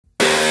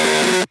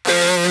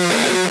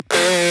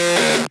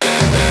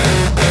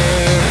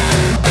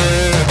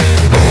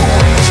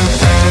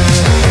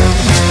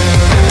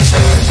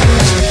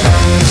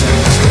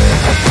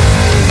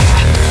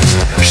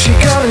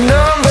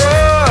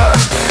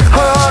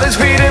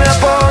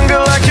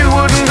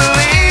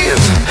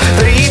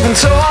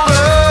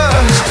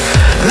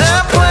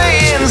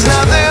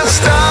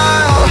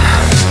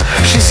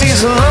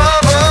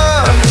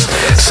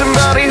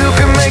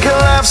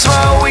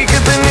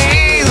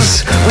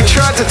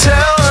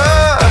tell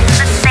her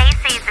that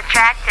Stacey's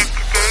attracted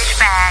to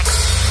douchebags.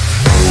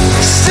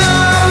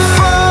 stop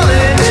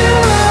falling in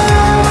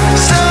love,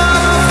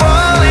 stop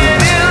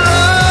falling in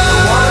love.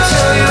 I wanna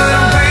tell you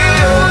it'll be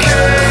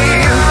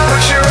okay,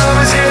 but you're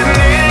always getting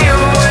in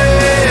your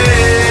way.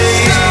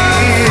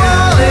 Stop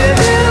falling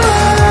in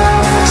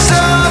love,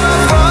 stop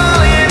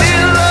falling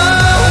in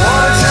love. I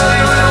wanna tell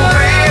you it'll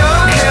be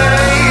okay,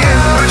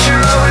 but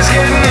you're always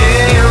getting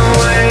in your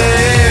way.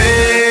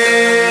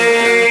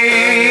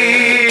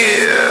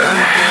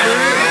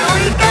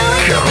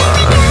 Come on.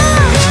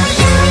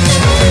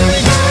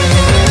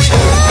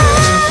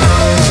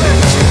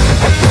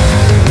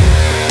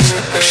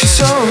 She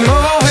saw a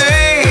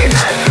movie,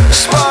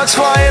 sparks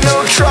flying,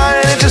 no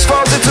trying, it just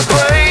falls into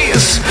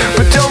place.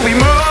 But don't be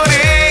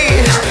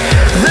moody,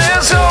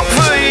 there's hope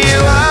for you,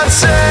 I'd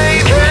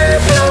say.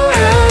 Keep your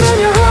head on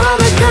your heart,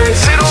 the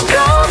case it'll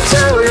come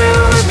to you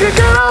if you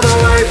get out of the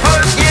way.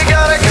 But you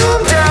gotta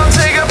calm down,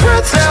 take a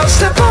breath now,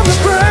 step on the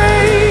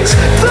brakes,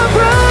 the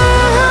brakes.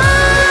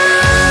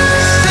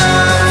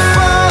 Stop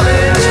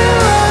falling in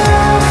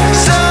love,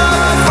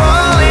 stop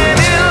falling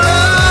in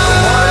love.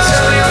 I wanna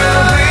tell you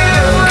it'll be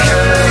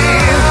okay,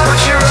 but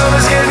you're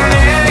always getting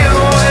in your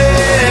way.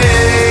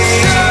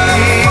 Stop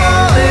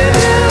falling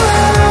in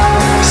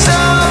love,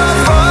 stop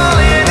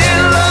falling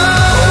in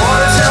love. I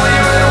wanna tell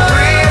you it'll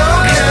be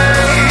okay,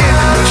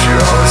 but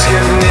you're always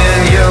getting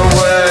in your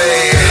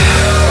way.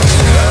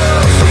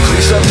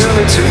 Please stop doing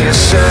it to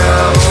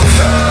yourself.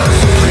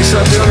 Please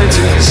stop doing it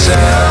to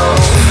yourself.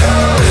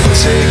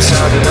 Take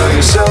time to know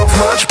yourself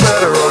much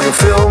better, or you'll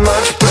feel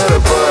much better.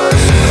 But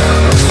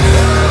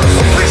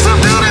please stop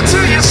doing it to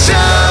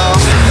yourself.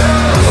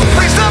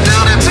 Please stop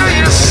doing it to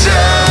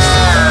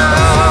yourself.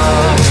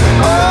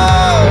 Oh,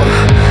 oh.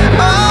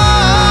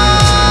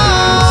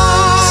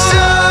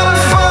 Stop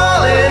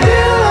falling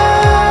in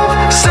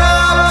love,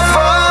 stop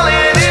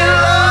falling in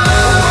love.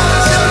 I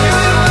wanna tell you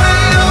it'll be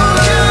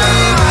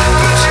okay,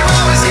 but you're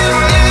always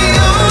getting in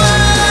your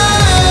way.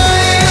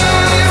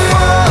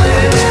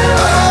 Falling in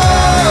love,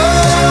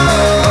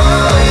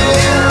 falling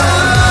in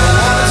love.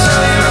 I wanna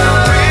tell you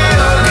it'll be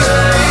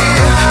okay,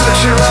 but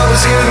you're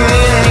always getting in